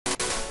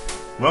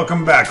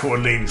Welcome back,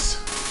 Hordelings,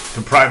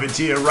 to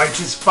Privateer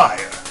Righteous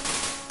Fire.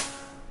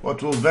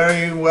 What will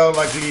very well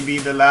likely be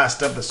the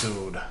last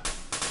episode.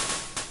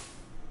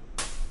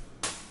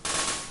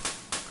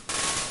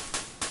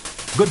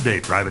 Good day,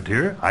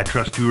 Privateer. I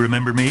trust you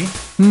remember me?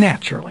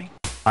 Naturally.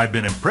 I've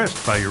been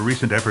impressed by your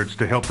recent efforts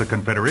to help the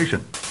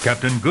Confederation.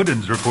 Captain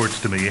Gooden's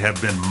reports to me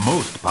have been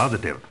most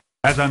positive.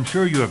 As I'm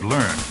sure you have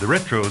learned, the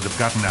Retros have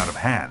gotten out of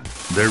hand.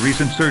 Their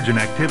recent surge in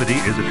activity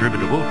is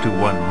attributable to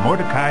one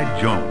Mordecai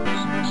Jones.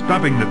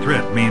 Stopping the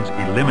threat means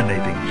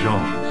eliminating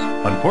Jones.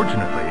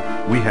 Unfortunately,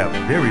 we have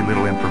very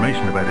little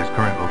information about his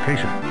current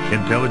location.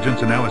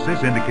 Intelligence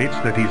analysis indicates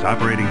that he's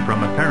operating from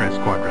the Paris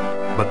quadrant,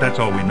 but that's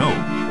all we know.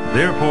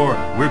 Therefore,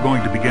 we're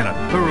going to begin a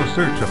thorough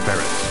search of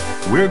Paris.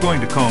 We're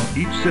going to comb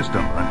each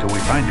system until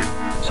we find him.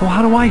 So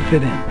how do I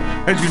fit in?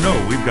 As you know,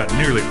 we've got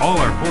nearly all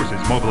our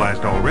forces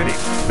mobilized already.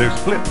 They're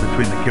split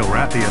between the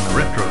Kilrathi and the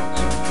Retros.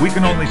 We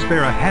can only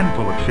spare a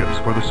handful of ships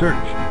for the search,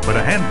 but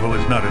a handful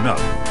is not enough.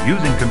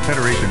 Using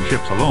Confederation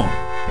ships alone,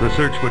 the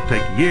search would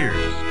take years.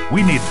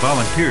 We need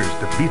volunteers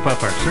to beef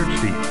up our search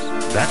teams.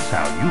 That's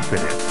how you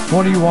fit in.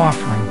 What are you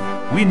offering?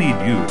 We need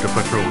you to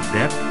patrol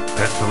death,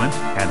 pestilence,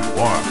 and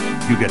war.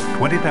 You get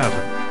 20,000.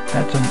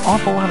 That's an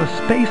awful lot of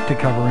space to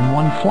cover in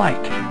one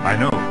flight. I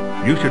know.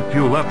 You should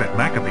fuel up at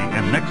Maccabee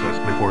and Nexus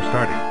before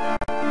starting.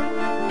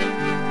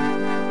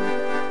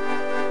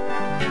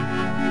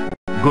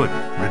 Good.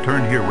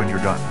 Return here when you're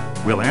done.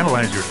 We'll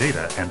analyze your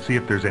data and see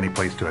if there's any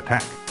place to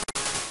attack.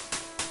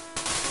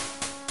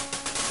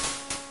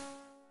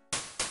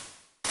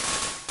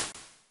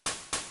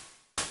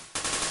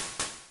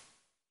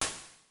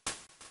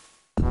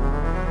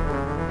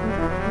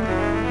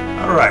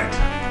 All right.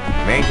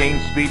 Maintain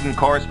speed and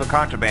course for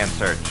contraband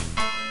search.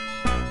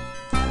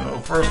 So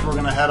first we're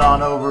going to head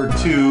on over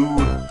to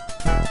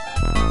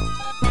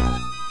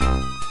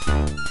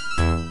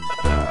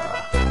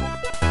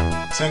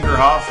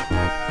Singerhoff.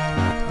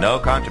 No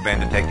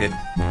contraband detected.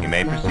 You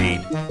may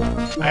proceed.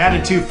 I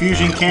added 2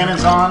 fusion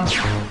cannons on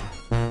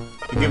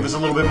to give us a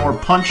little bit more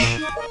punch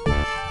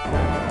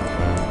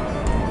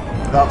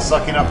without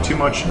sucking up too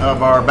much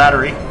of our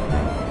battery,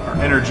 our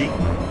energy.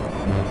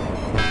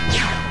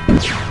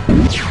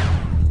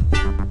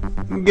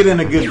 Get in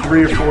a good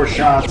 3 or 4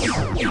 shots,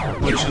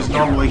 which is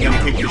normally going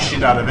to kick the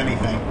shit out of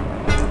anything.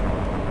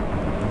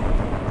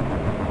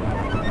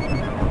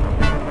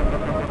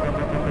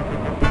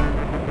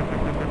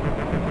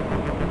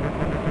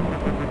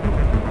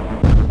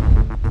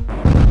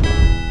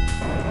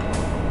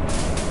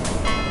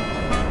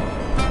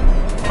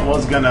 I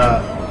was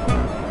gonna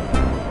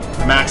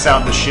max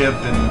out the ship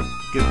and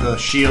get the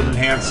shield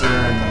enhancer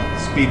and the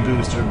speed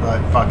booster, but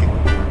fuck it.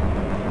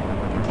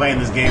 Been playing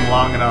this game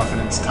long enough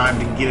and it's time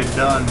to get it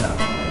done.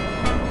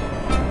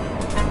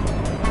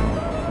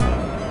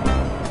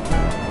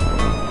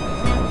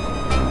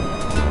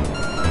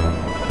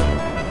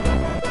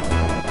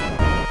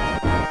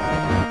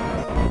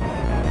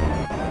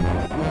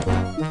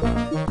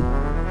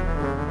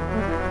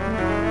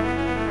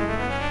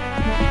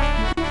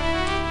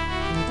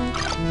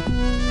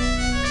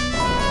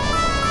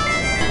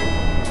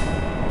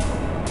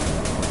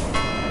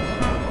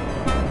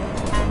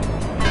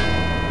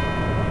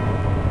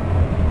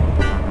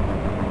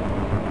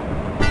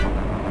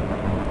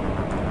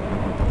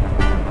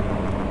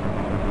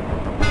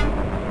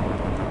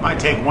 Might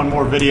take one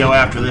more video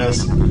after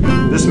this.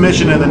 This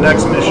mission and the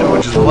next mission,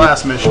 which is the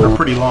last mission, are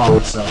pretty long,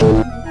 so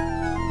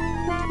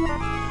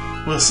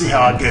we'll see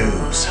how it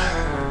goes.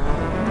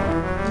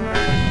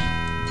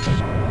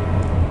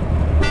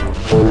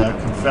 The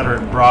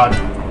Confederate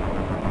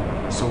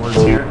broadswords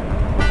here.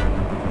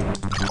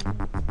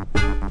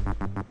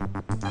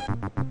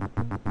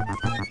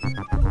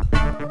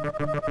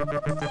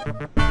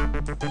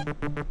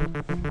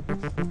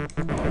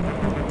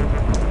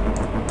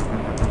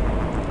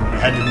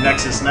 Head to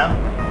Nexus now.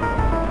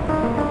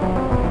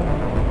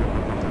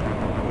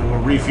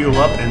 We'll refuel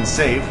up and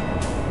save.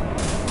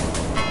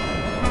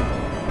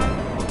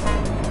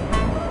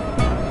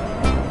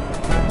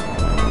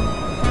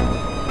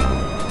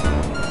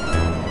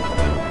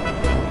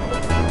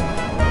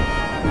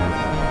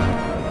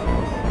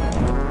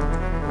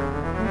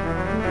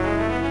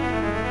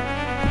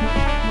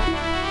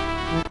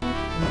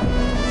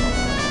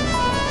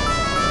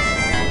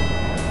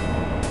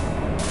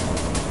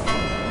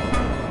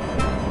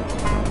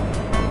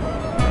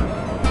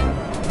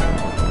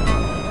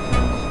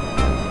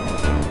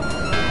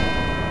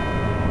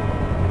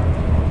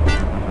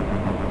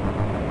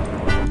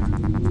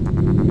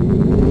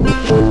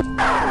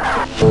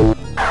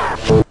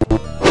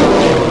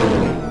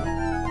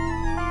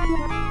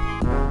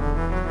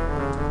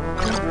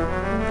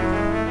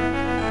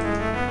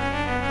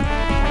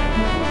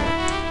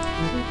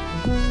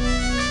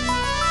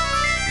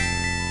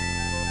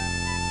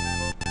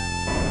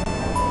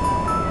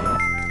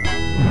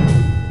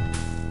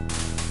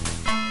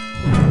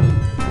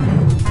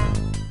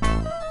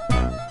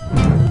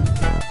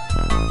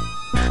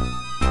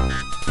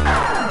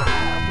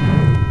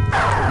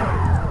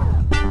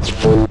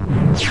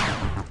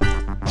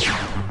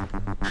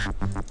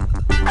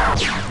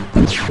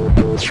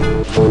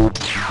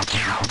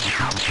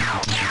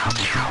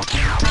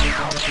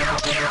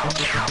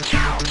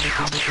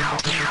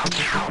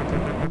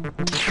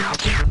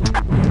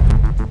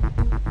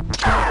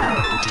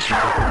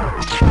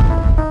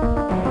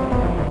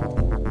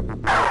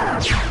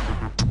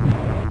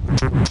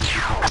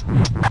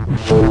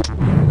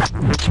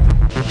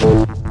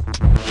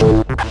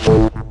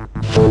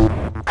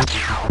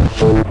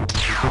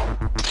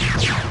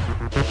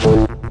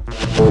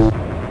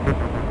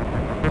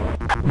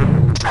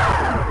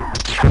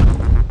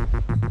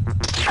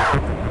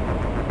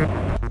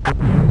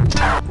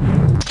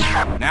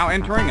 Now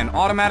entering an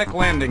automatic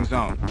landing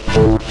zone.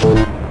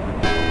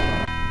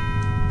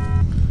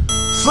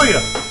 See ya!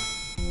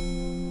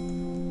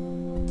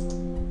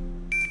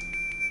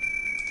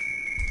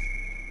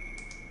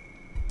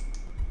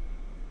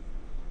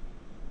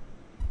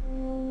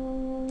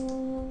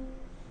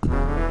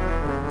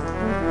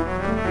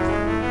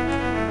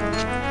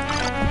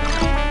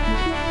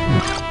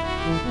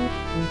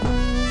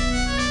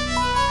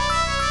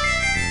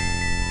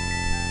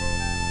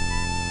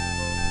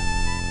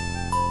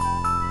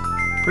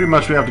 Pretty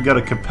much we have to go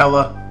to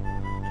Capella,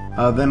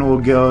 then we'll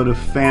go to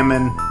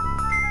Famine,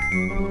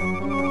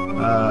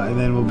 and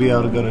then we'll be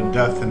able to go to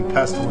Death and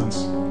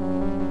Pestilence.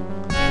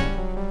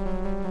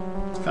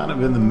 It's kind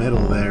of in the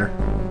middle there.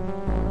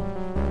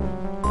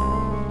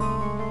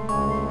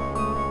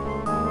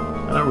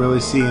 I don't really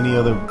see any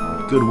other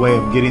good way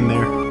of getting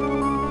there.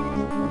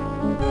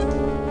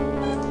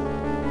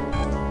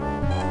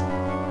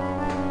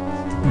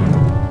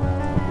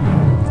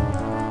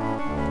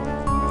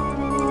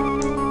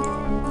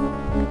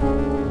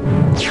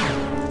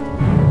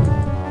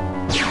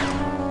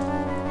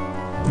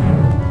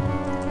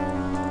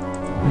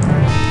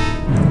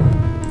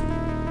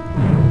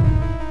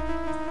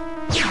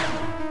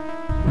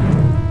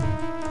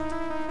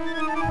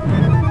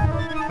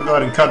 Go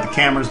ahead and cut the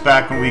cameras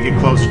back when we get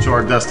closer to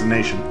our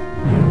destination.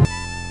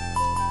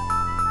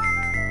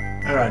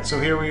 Alright, so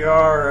here we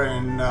are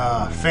in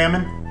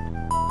Famine.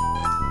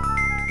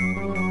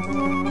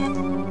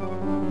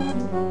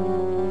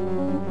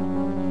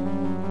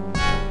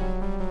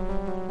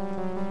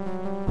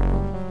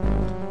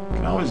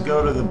 Can always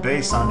go to the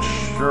base on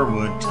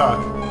Sherwood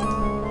Tuck.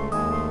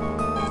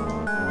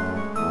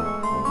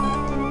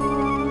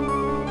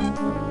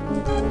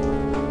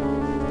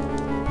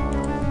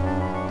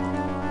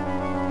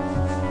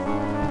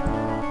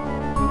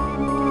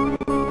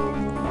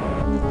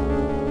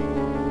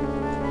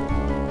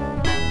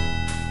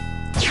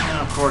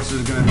 Of course,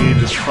 there's going to be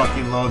just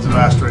fucking loads of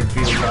asteroid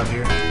fields out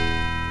here.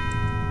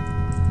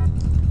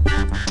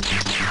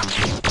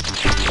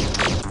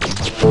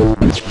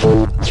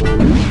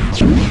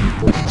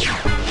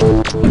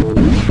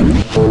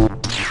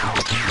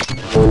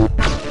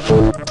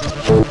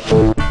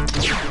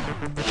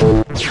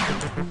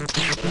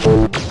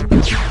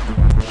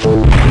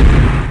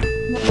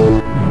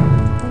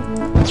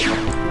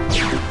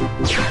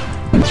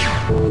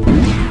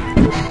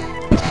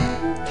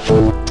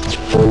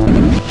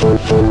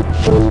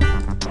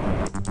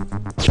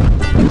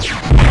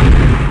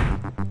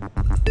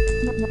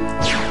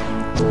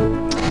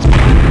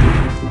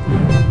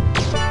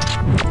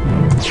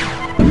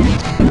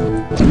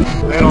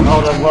 They don't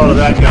hold up well to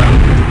that gun.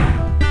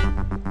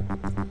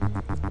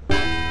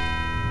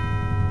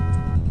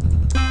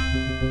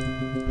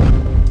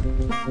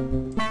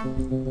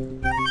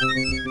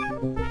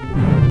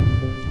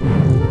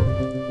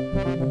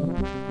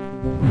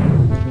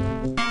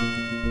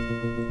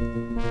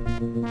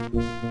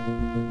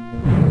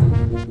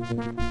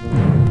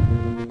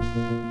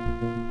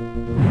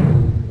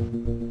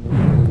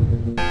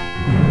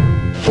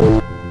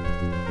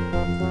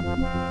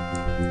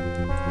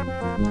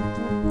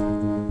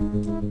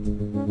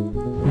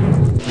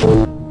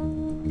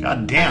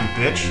 God damn,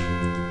 bitch.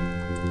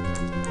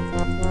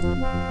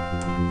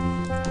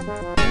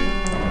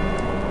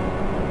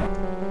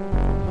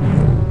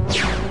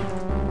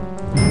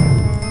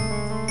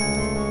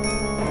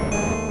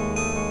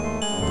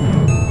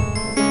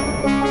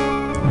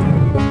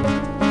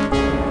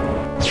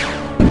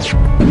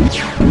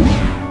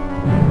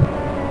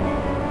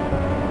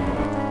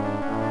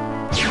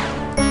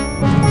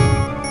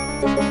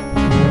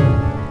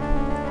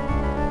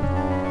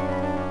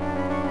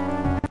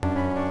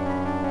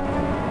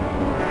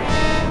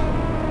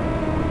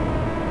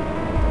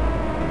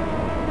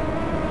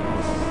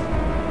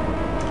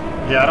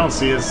 Yeah, I don't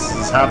see us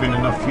as having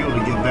enough fuel to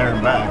get there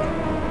and back.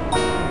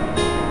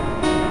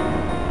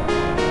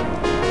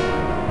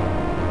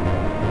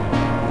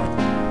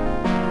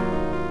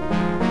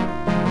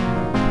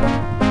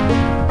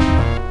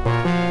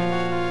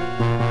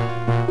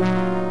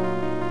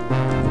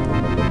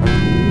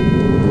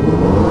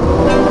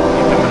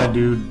 Keep coming,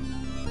 dude.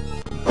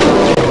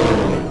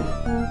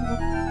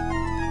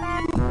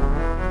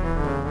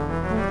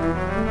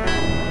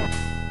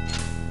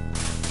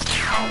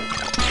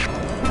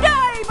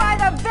 Die by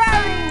the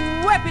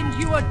very weapons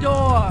you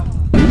adore!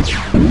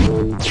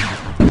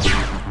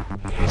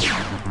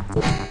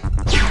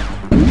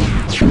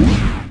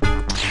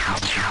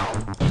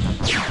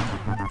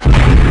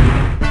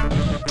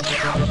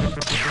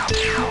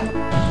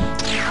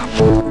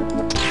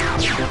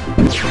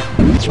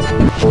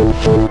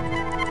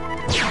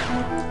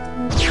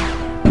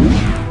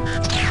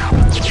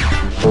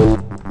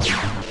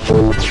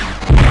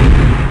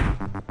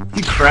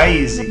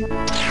 crazy.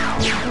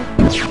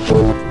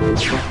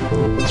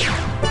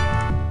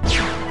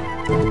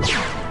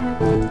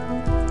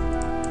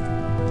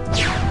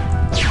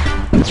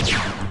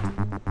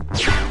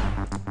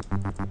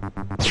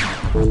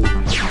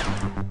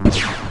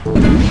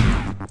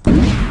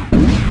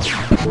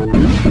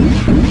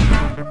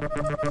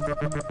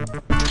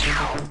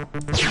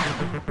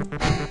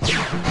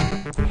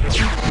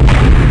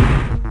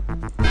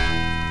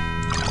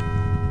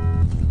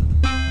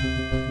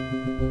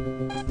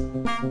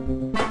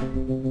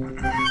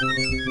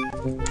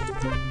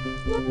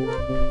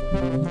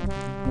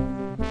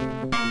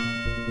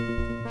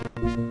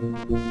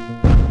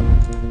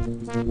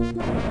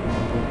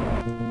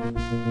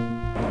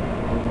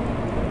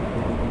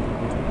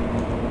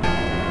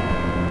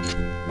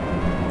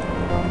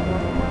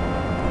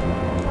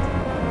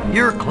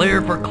 You're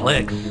clear for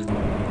clicks.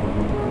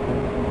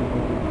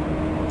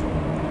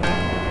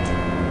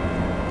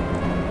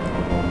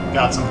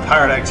 Got some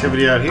pirate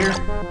activity out here.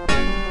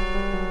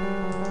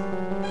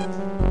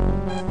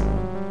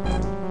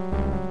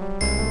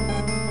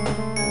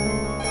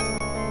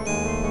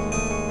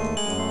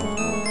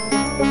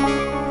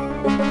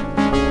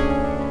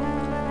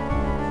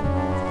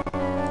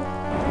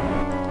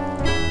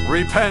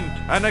 Repent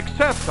and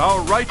accept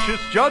our righteous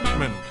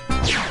judgment.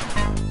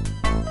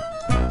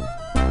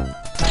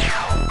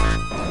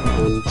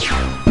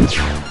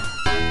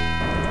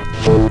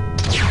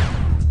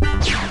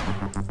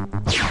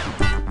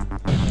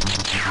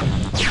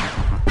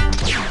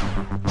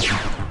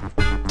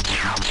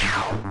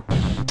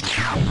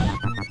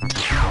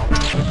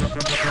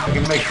 I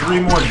can make 3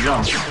 more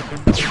jumps.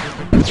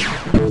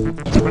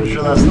 Pretty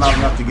sure that's not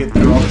enough to get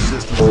through all the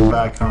systems and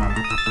back home.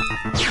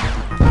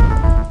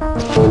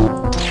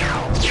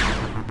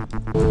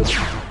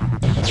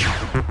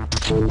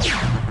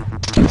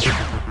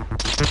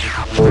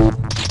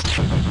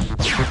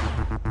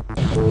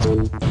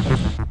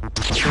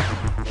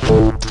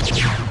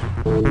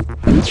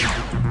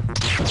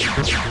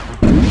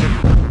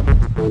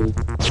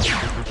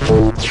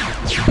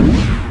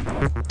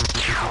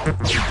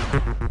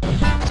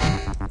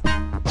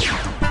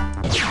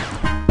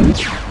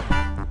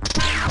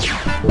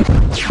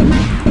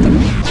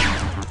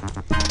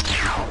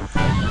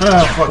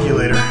 Oh, fuck you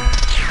later.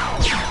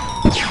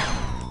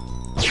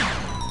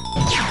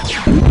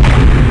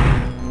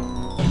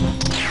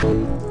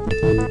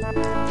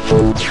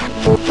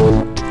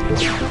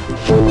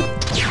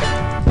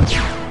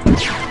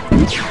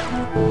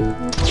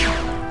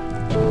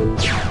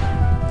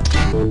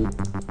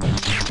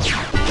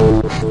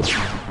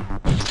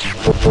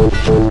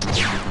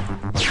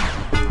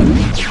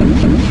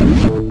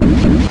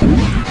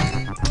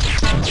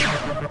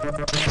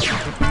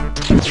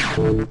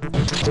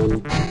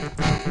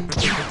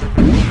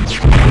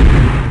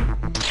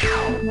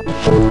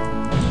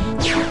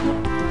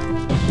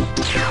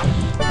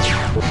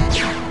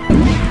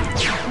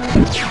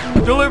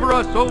 Deliver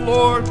us, O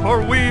Lord,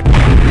 for we...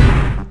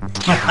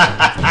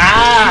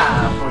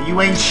 For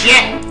you ain't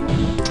shit!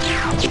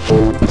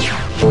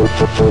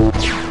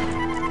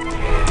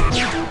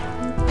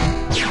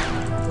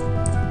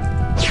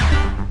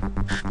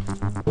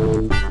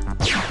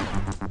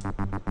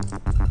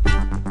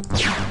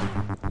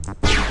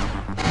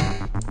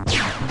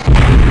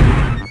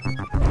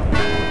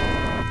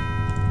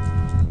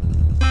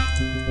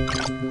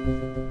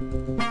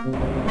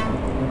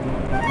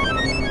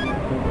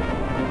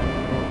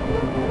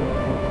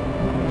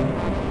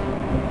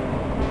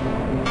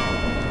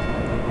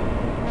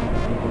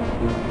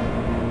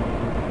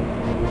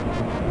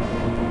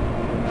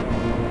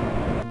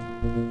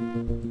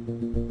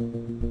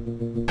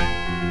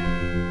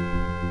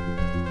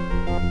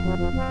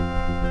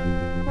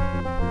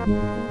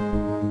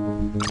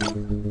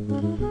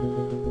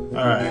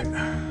 Alright.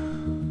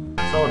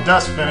 So with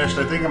dust finished,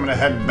 I think I'm gonna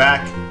head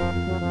back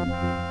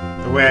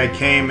the way I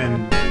came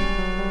and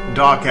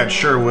dock at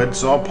Sherwood,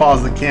 so I'll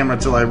pause the camera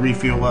till I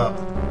refuel up.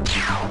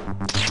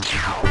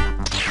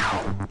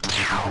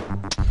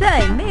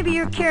 Say, maybe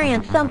you're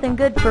carrying something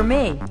good for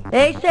me.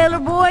 Eh, sailor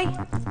boy?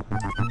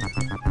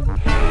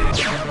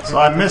 So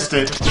I missed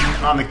it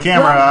on the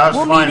camera. I was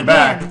we'll flying meet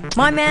back. again.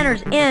 My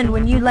manners end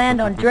when you land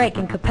on Drake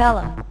and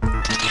Capella.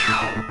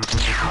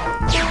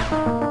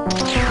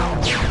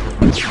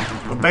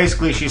 But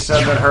basically she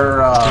said that her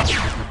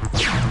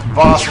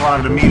boss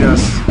wanted to meet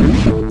us.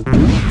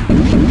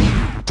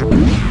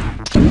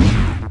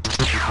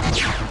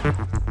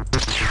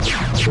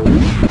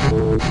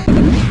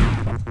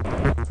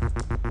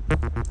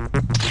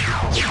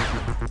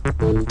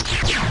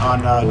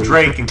 On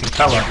Drake and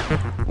Capella.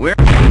 We're...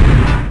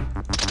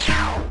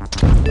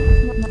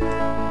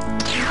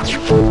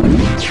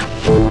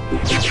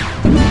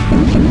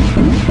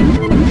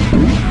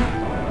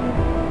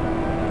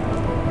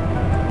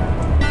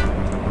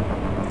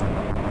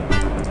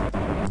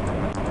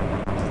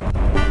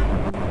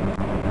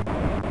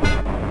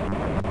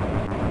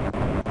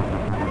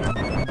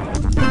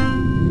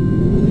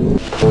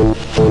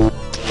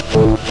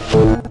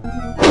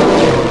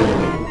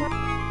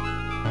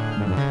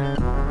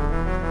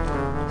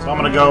 So I'm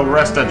gonna go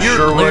rest at You're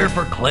Sherwood. clear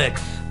for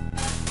clicks.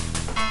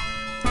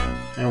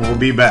 and we'll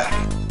be back.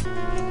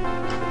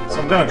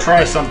 So I'm gonna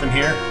try something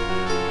here.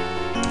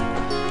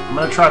 I'm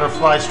gonna try to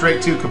fly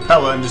straight to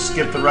Capella and just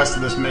skip the rest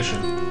of this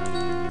mission.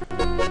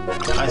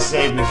 I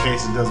saved in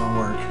case it doesn't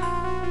work.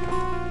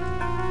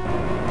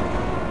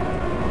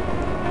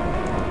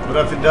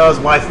 But if it does,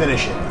 why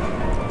finish it?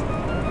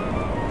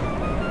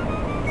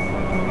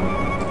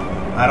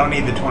 I don't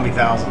need the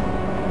 20,000.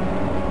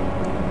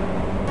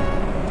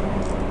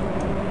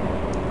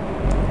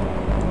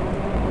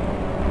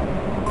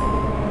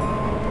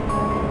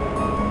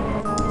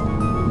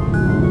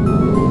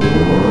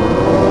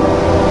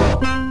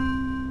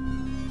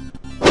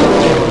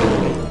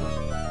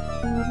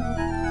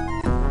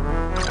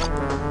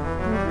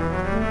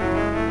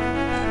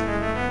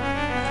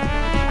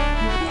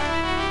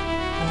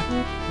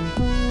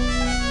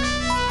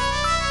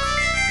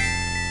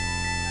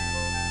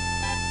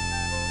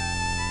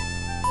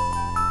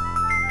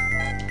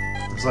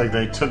 Looks like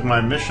they took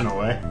my mission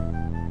away.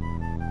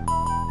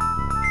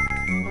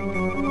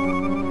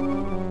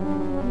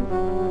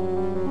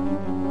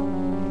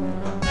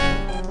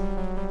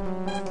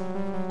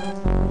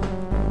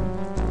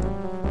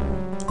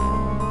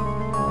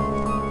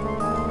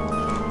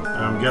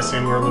 And I'm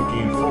guessing we're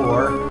looking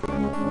for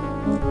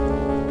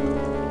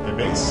a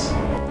base.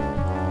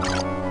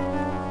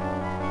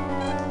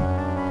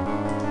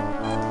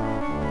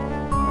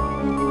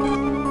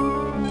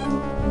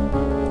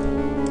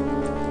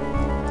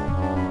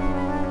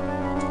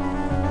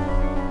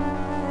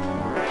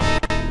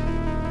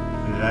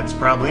 That's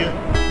probably it.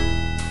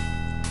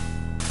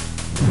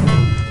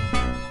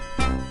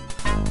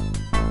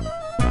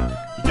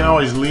 You can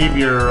always leave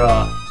your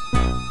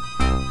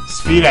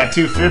speed at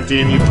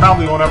 250 and you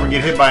probably won't ever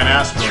get hit by an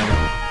asteroid.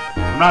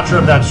 I'm not sure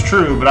if that's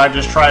true, but I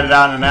just tried it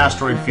out in an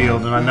asteroid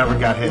field and I never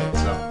got hit,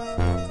 so.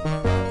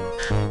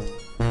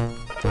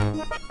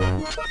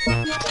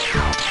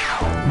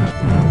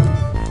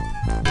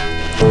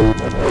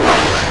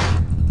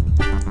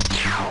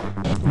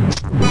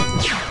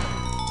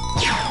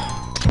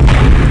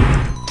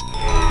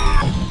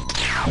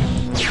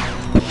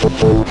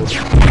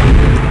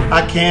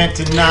 I can't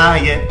deny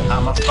it,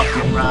 I'm a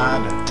fucking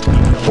rider.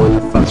 I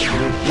wanna fuck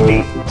with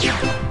me.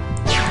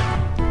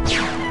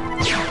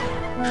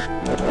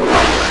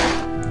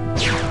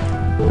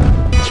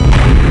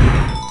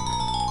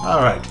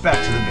 Alright, back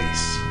to the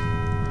base.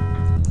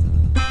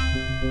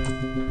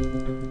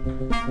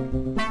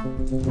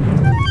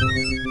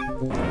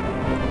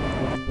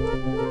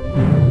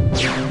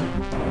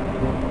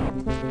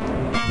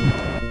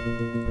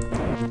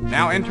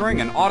 Now entering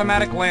an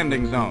automatic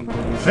landing zone.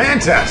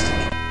 Fantastic!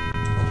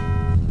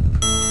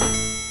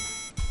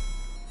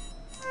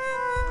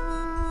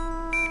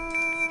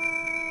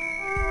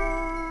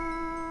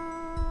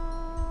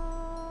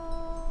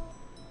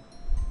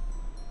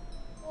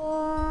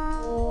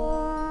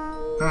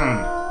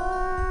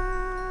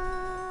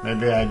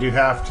 Maybe I do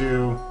have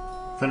to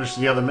finish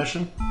the other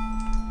mission?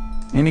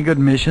 Any good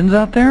missions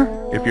out there?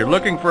 If you're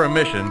looking for a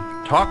mission,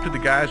 talk to the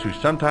guys who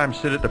sometimes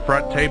sit at the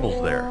front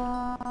tables there.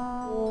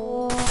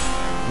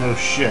 No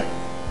shit.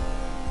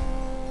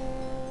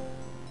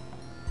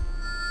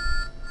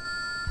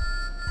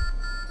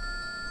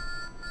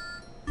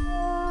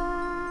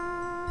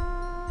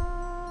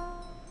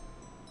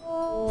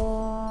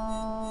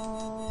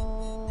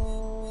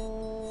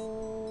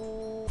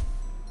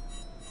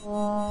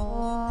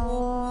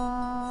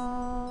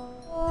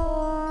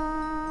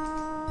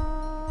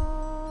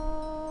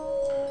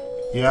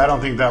 Yeah, I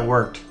don't think that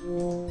worked.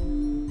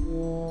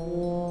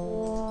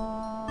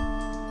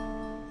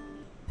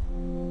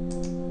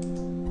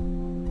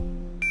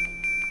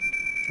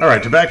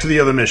 Alright, back to the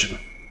other mission.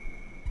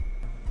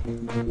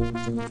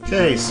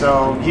 Okay,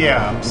 so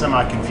yeah, I'm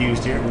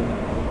semi-confused here.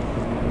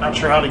 Not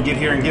sure how to get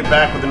here and get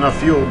back with enough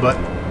fuel, but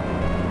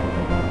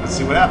let's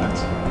see what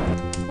happens.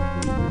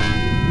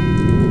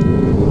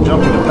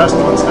 Jump into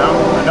Pestilence now.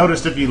 I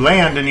noticed if you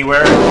land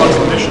anywhere, it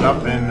fucks the mission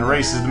up and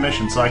erases the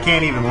mission, so I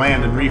can't even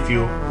land and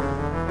refuel.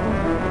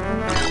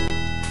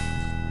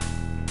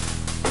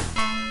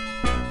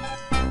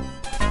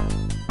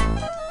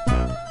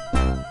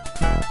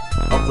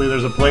 Hopefully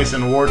there's a place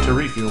in war to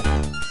refuel.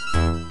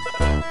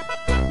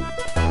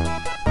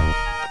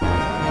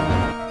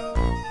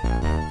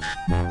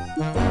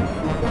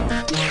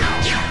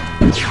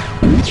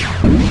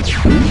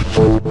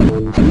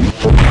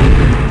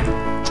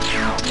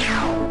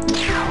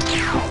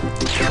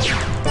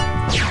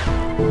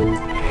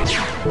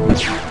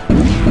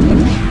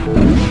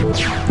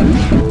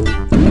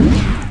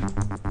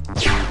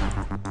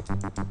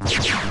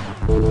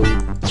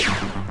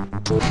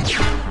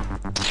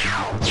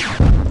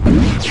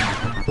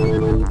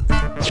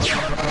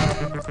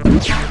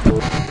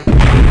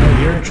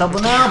 You're in trouble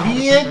now,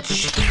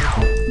 bitch!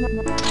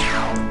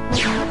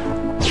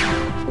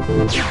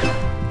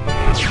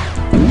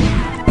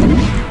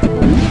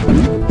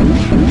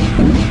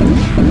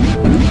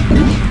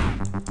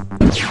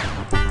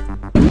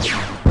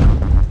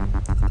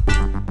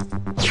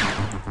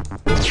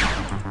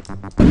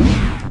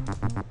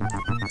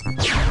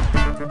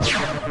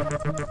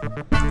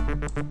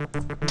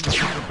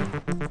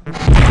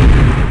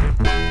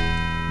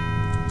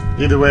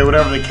 Either way,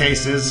 whatever the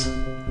case is,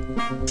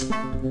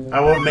 I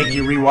won't make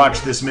you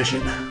rewatch this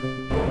mission.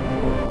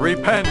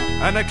 Repent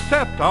and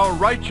accept our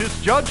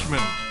righteous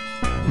judgment.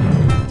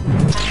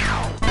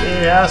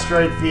 Hey,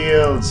 asteroid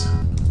fields.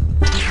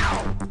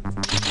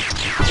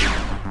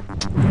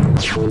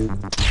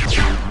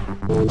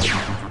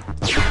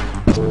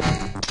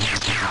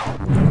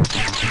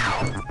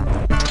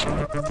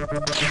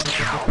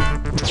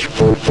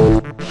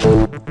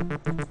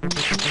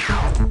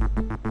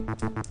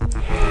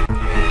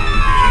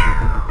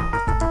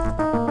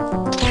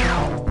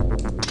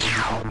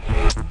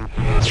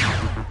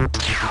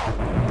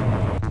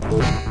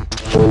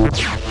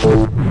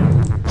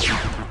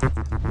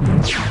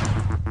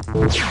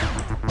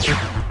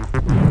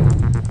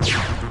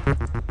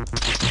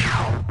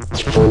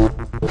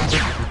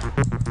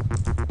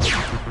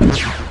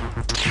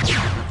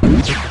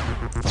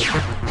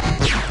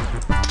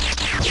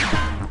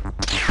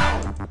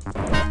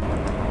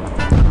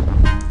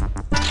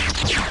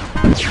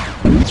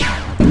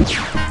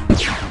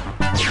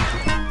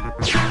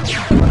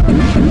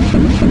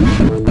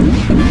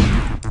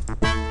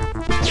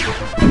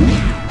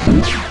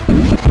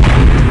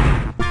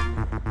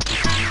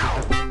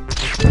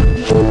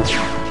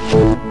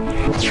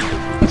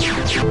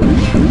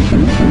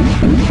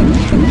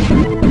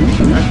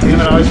 Damn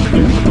it, I always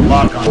forget to put the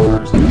lock on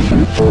first.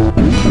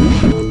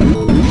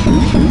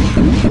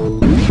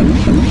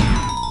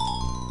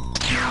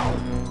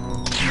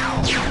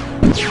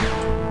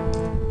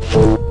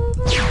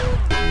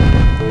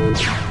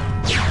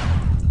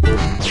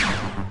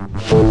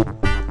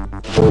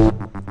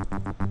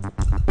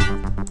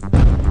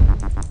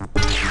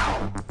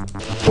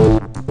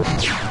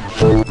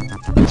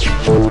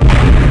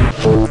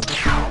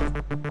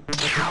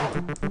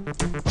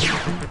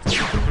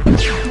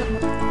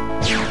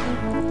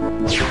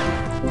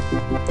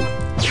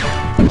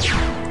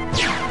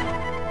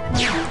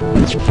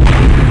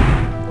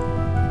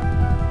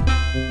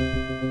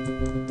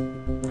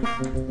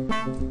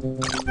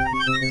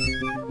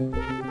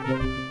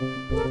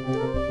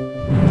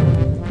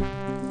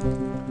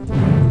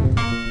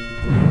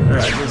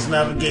 Alright, let's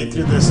navigate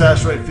through this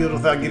asteroid field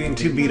without getting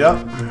too beat up.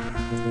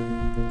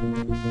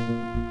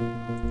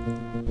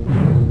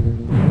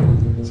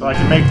 So I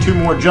can make 2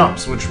 more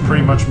jumps, which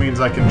pretty much means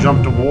I can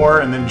jump to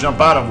war and then jump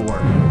out of war.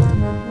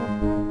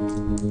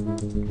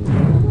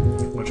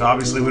 Which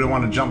obviously we don't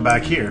want to jump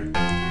back here.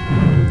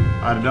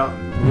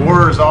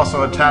 War is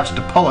also attached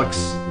to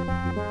Pollux.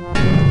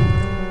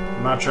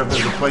 I'm not sure if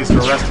there's a place to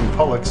rest in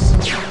Pollux.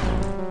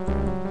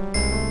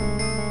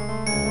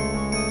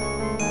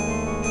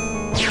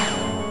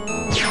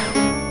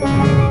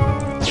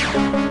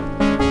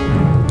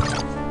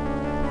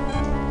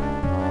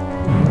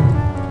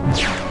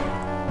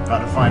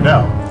 Gotta find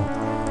out.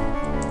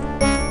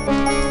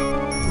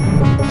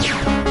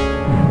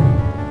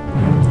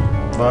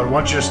 But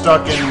once you're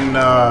stuck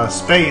in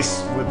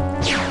space with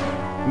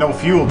no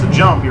fuel to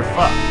jump, you're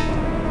fucked.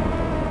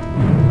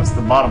 That's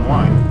the bottom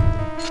line.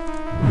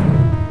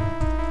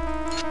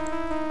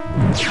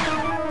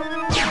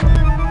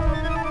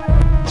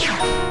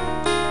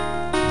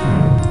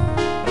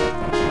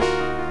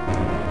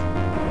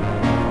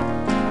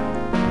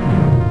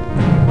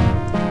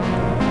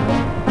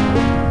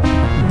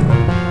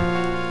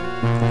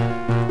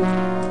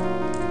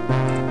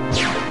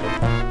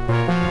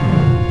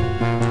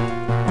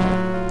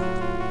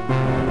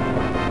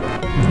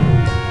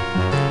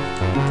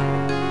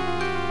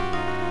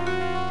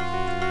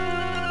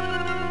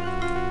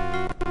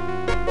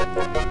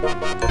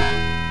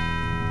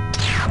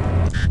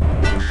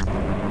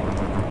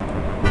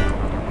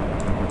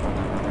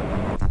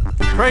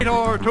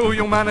 Traitor to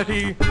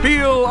humanity,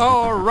 feel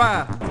our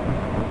wrath.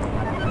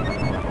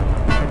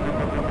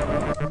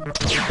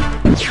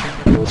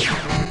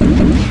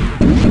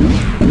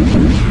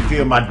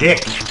 Feel my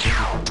dick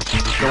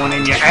going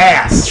in your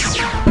ass.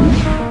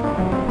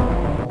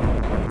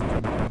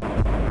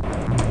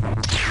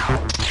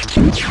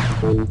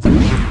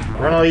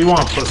 Run all you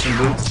want, Puss in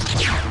Boots.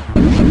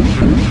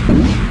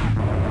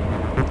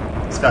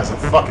 This guy's a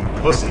fucking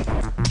pussy.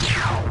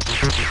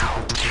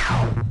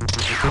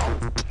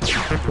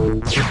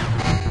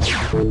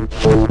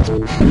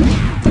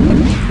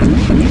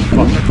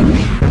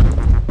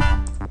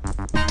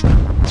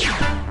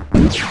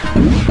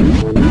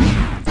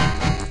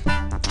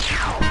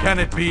 Can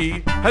it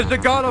be? Has the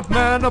God of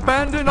Man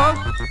abandoned us?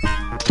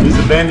 He's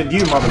abandoned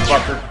you,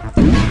 motherfucker.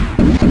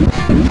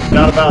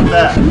 Not about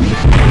that.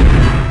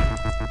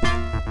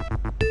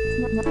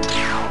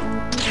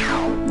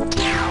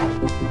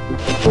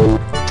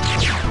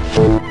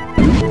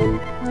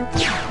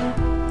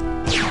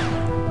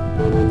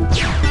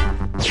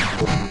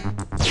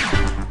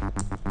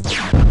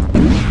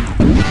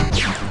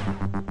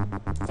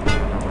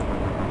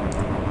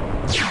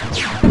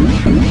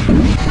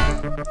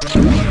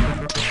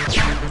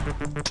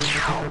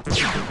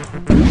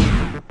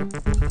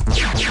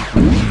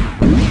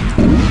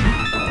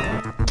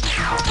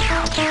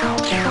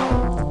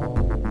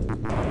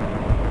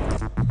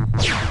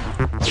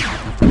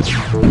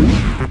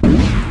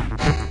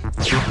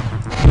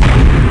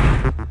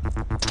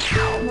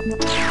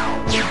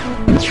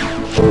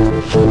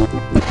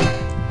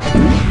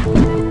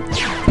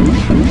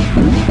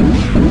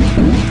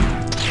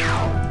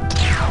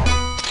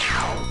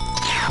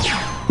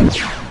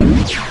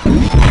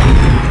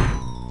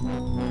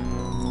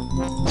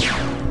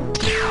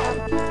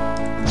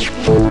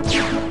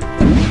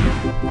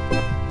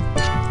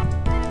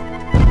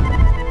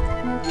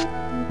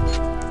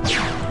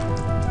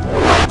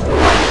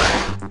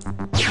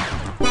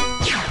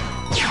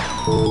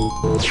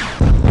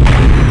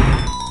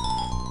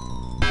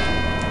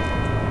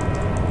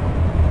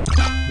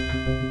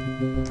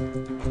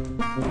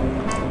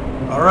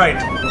 Alright,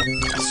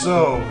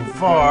 so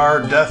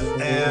far death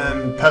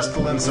and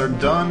pestilence are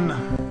done.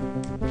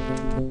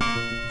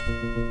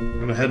 I'm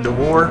gonna head to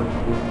war.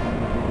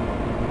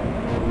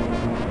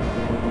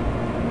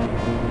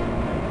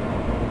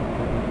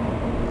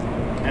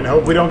 And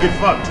hope we don't get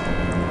fucked.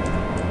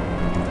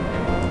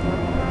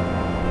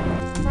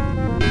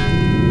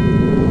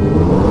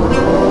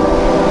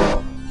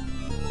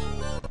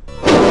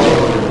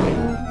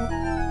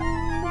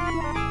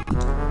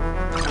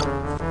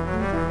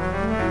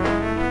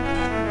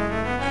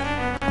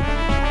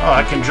 Oh,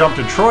 I can jump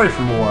to Troy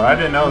for more. I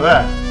didn't know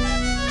that.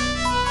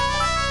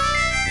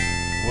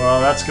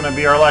 Well, that's gonna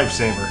be our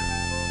lifesaver.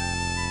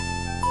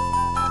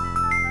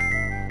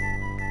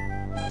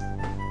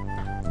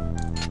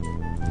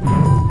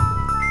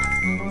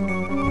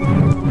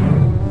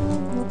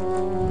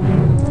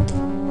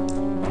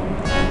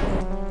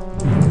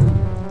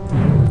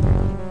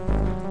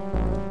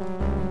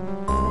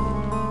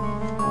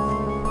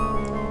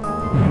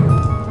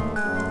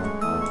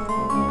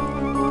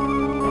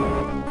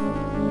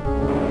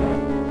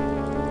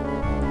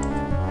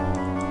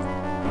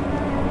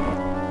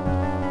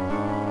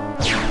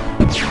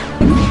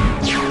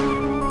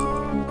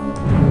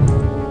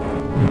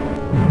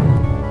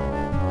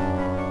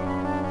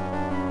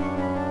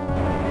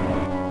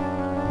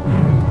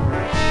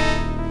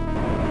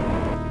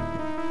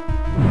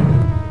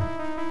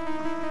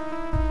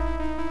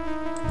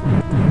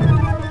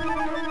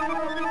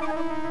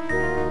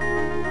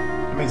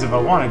 If I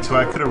wanted to,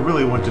 I could have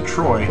really went to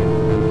Troy.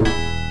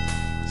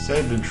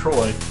 Saved in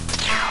Troy.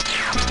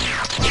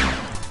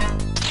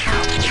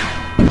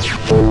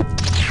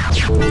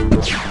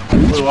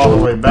 Flew all the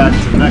way back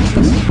to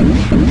Nexus.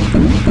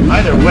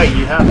 Either way,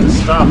 you have to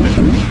stop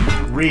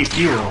and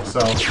refuel, so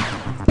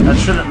that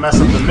shouldn't mess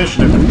up the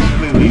mission if it's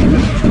completely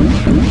finished.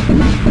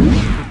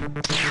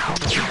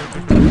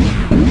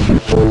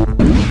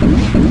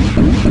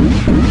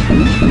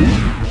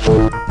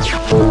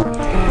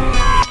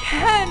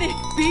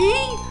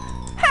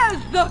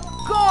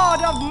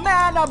 Of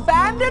man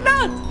abandon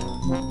us?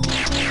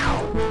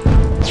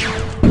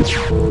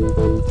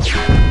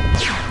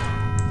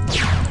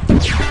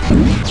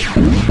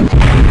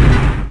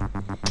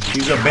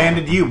 He's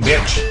abandoned you,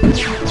 bitch.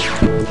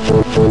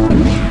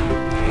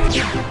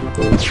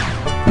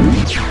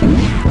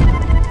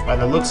 By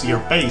the looks of your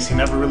face, he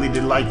never really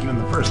did like you in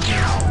the first place.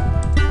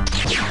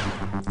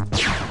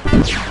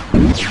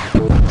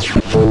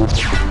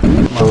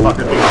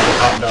 Motherfucker thinks he's a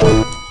hot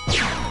dog.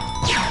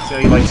 See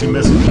how you like 2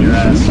 missiles in your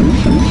ass.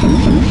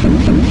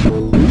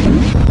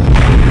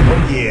 Oh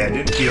yeah, it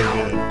did feel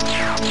good.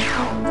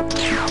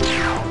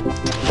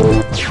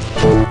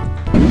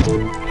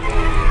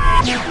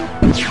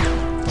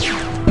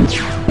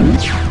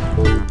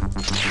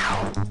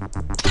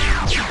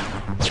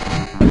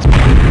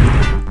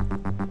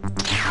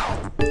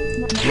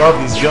 Love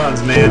these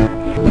guns, man.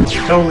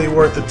 Totally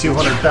worth the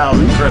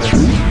 200,000 credits.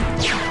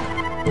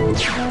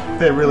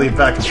 They really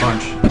pack a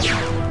punch.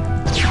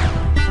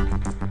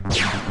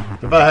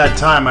 If I had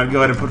time, I'd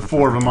go ahead and put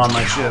 4 of them on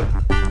my ship.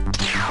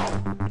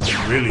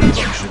 Really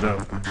fuck shit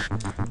up.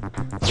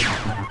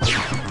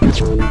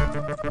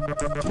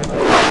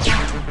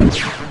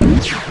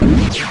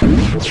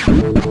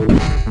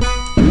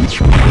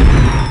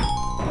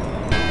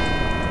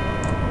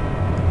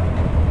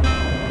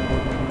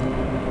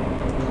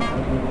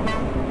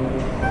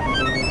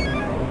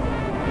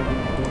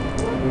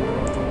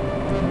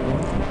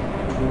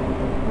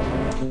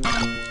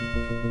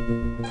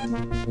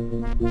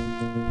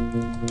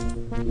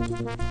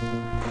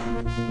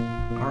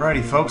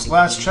 Alrighty folks,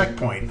 last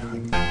checkpoint.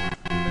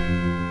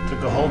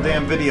 Took a whole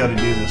damn video to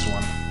do this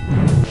one.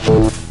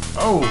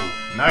 Oh,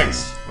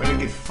 nice. Way to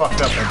get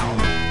fucked up at home.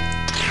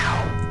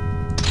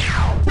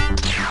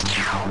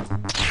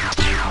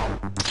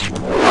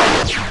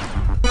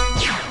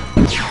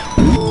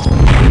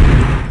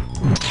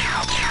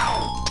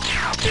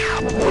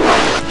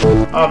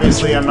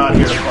 Obviously, I'm not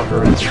here to fuck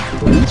around.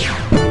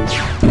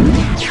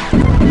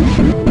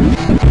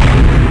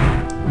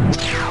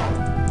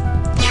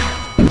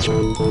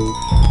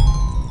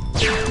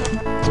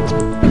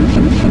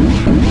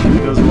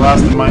 There goes the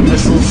last of my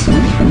missiles.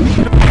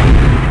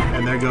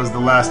 And there goes the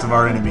last of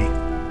our enemy.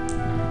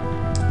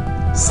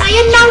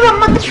 Sayonara,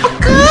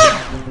 motherfucker!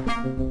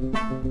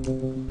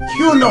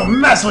 You no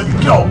mess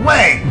with your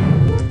way!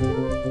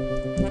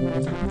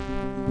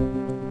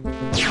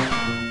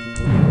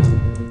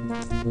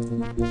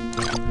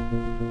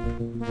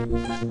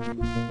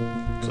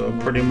 So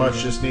pretty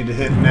much just need to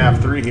hit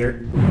nav 3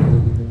 here.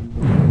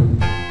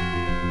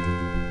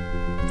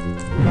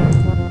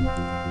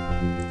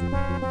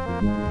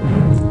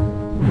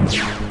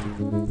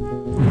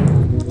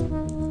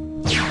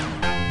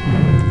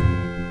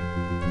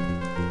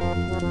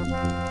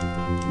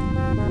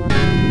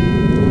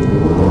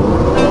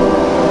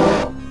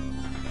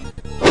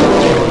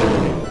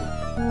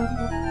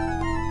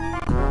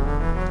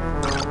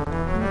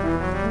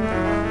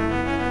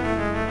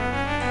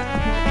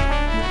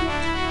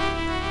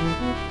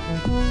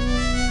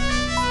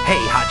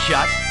 Hey,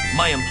 hotshot.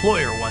 My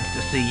employer wants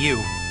to see you.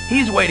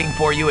 He's waiting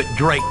for you at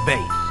Drake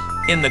Base,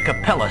 in the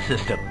Capella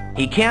system.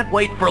 He can't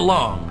wait for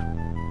long.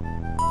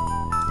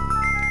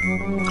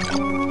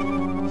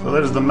 So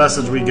there's the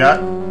message we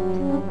got.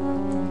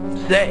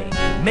 Say,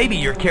 maybe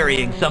you're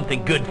carrying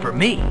something good for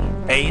me,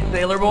 eh,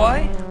 sailor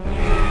boy?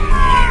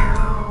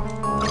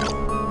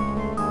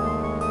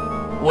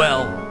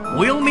 Well,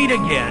 we'll meet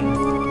again.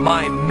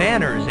 My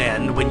manners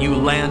end when you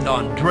land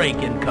on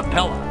Drake in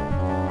Capella.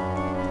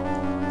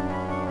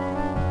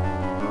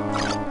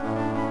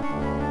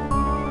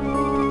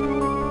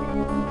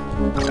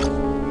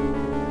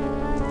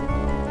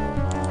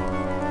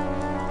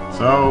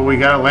 So we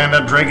gotta land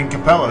at Drake and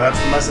Capella. That's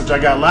the message I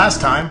got last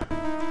time.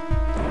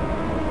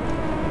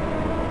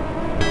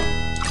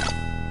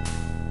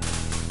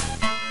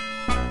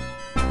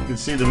 You can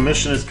see the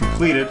mission is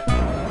completed.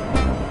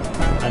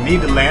 I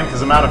need to land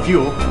because I'm out of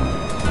fuel.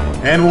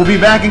 And we'll be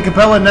back in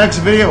Capella next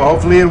video.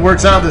 Hopefully it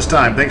works out this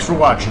time. Thanks for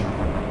watching.